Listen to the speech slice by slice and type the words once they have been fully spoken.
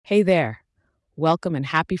Hey there. Welcome and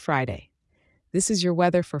happy Friday. This is your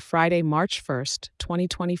weather for Friday, March 1st,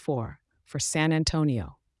 2024, for San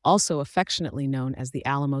Antonio, also affectionately known as the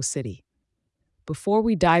Alamo City. Before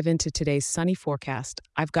we dive into today's sunny forecast,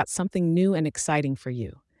 I've got something new and exciting for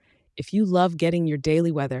you. If you love getting your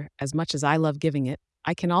daily weather as much as I love giving it,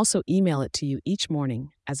 I can also email it to you each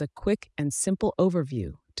morning as a quick and simple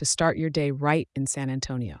overview to start your day right in San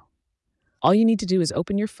Antonio. All you need to do is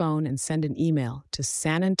open your phone and send an email to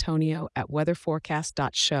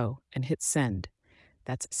sanantonio@weatherforecast.show and hit send.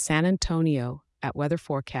 That's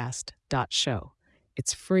sanantonio@weatherforecast.show.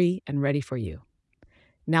 It's free and ready for you.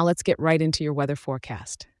 Now let's get right into your weather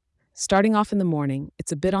forecast. Starting off in the morning,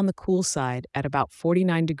 it's a bit on the cool side at about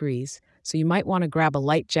 49 degrees, so you might want to grab a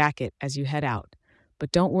light jacket as you head out.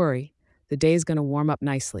 But don't worry, the day is going to warm up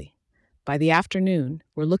nicely. By the afternoon,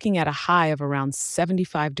 we're looking at a high of around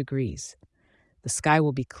 75 degrees. The sky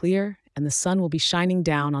will be clear and the sun will be shining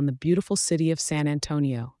down on the beautiful city of San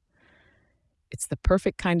Antonio. It's the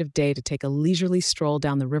perfect kind of day to take a leisurely stroll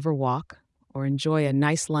down the river walk or enjoy a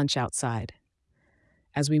nice lunch outside.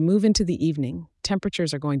 As we move into the evening,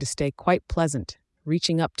 temperatures are going to stay quite pleasant,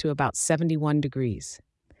 reaching up to about 71 degrees.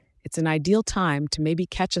 It's an ideal time to maybe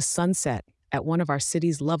catch a sunset at one of our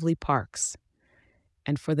city's lovely parks.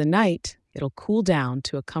 And for the night, it'll cool down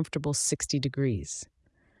to a comfortable 60 degrees.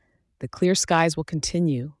 The clear skies will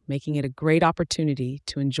continue, making it a great opportunity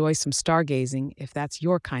to enjoy some stargazing if that's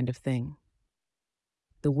your kind of thing.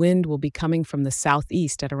 The wind will be coming from the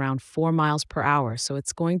southeast at around 4 miles per hour, so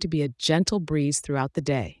it's going to be a gentle breeze throughout the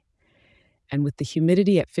day. And with the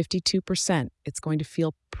humidity at 52%, it's going to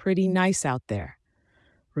feel pretty nice out there.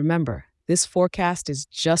 Remember, this forecast is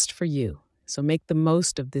just for you, so make the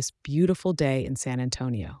most of this beautiful day in San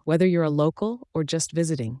Antonio. Whether you're a local or just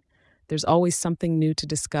visiting, there's always something new to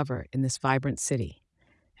discover in this vibrant city.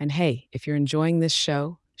 And hey, if you're enjoying this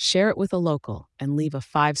show, share it with a local and leave a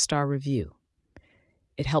 5-star review.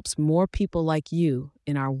 It helps more people like you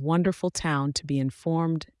in our wonderful town to be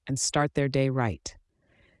informed and start their day right.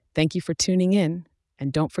 Thank you for tuning in,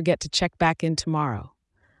 and don't forget to check back in tomorrow.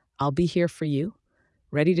 I'll be here for you,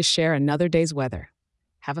 ready to share another day's weather.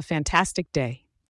 Have a fantastic day.